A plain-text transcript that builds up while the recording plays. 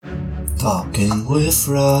Talking with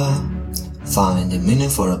Ra, finding meaning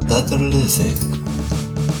for a better living.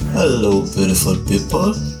 Hello, beautiful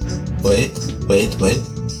people. Wait.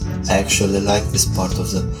 I actually like this part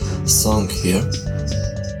of the song here.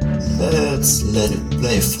 Let's let it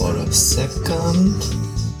play for a second.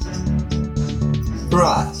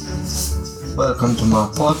 Right. Welcome to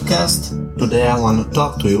my podcast. Today I want to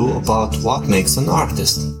talk to you about what makes an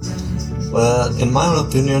artist. Well, in my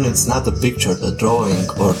opinion, it's not the picture, the drawing,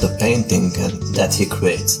 or the painting that he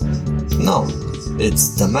creates. No,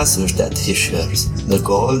 it's the message that he shares, the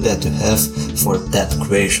goal that you have for that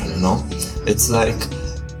creation, It's like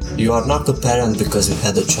you are not a parent because you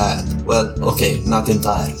had a child. Well, okay, not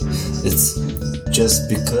entirely. It's just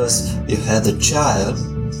because you had a child.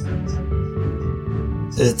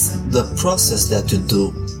 It's the process that you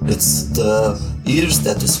do. It's the years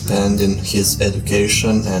that you spend in his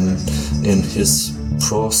education and in his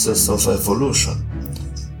process of evolution.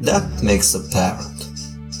 That makes a parent.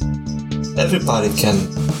 Everybody can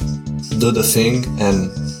do the thing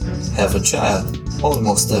and have a child.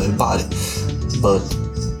 Almost everybody. But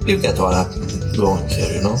you get what I'm going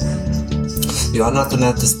here, You are not an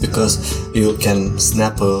artist because you can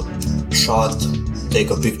snap a shot, take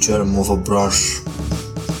a picture, move a brush,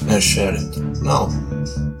 and share it. No.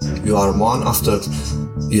 You are one after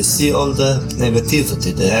you see all the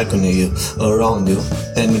negativity, the agony around you,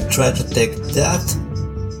 and you try to take that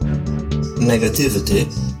negativity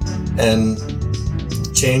and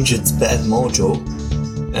change its bad mojo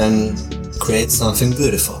and create something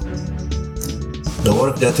beautiful. The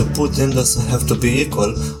work that you put in doesn't have to be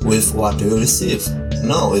equal with what you receive.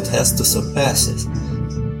 No, it has to surpass it.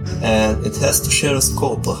 And it has to share a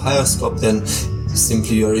scope, a higher scope than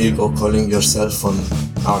simply your ego calling yourself an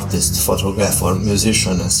artist, photographer,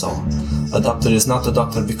 musician, and so on. A doctor is not a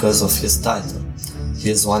doctor because of his title.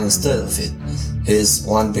 He is one instead of it. He is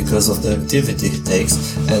one because of the activity he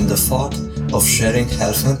takes and the thought of sharing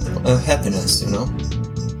health and happiness,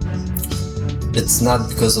 It's not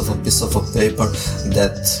because of a piece of a paper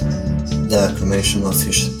that the acclamation of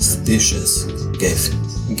his species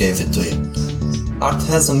gave it to him. Art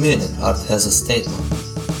has a meaning, art has a statement.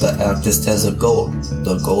 The artist has a goal.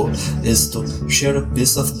 The goal is to share a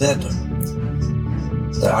piece of better.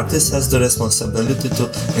 The artist has the responsibility to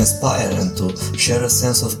inspire and to share a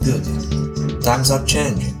sense of beauty. Times are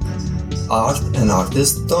changing. Art and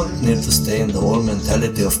artists don't need to stay in the old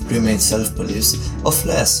mentality of pre-made self-beliefs of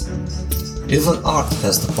less. Even art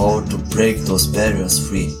has the power to break those barriers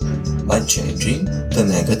free by changing the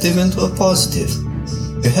negative into a positive.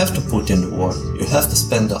 You have to put in the work. You have to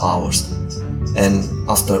spend the hours. And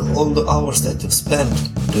after all the hours that you spent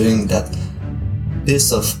doing that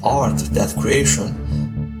piece of art, that creation,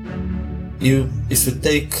 if you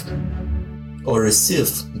take or receive,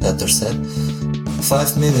 better said,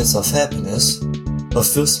 5 minutes of happiness, a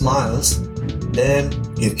few smiles, then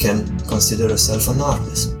you can consider yourself an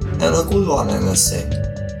artist. And a good one, I must say.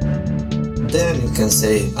 Then you can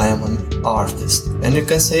say, I am an artist. And you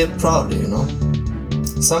can say it proudly,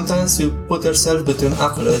 Sometimes you put yourself between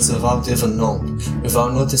accolades without even knowing,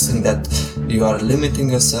 without noticing that you are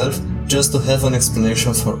limiting yourself just to have an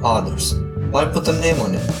explanation for others. Why put a name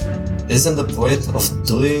on it? Isn't the point of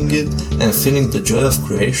doing it and feeling the joy of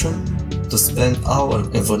creation? To spend hours,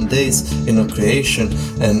 even days in a creation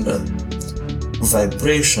and a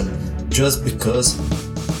vibration just because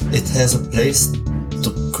it has a place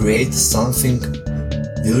to create something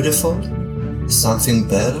beautiful, something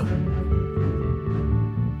better?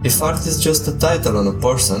 If art is just a title on a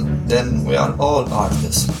person, then we are all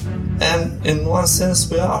artists. And in one sense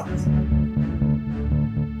we are.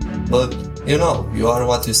 But you are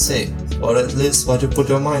what you say, or at least what you put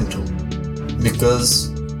your mind to. Because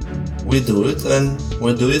we do it, and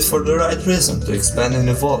we do it for the right reason, to expand and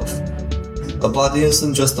evolve. A body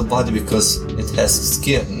isn't just a body because it has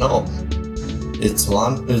skin, no. It's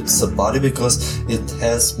a body because it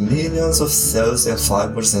has millions of cells and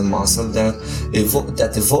fibers and muscle that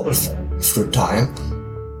evolve through time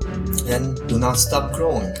and do not stop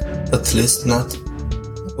growing. At least not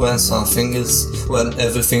when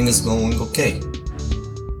everything is going okay.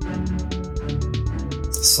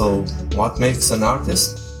 So, what makes an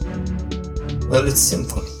artist? Well, it's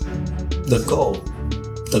simple. The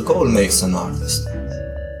goal makes an artist.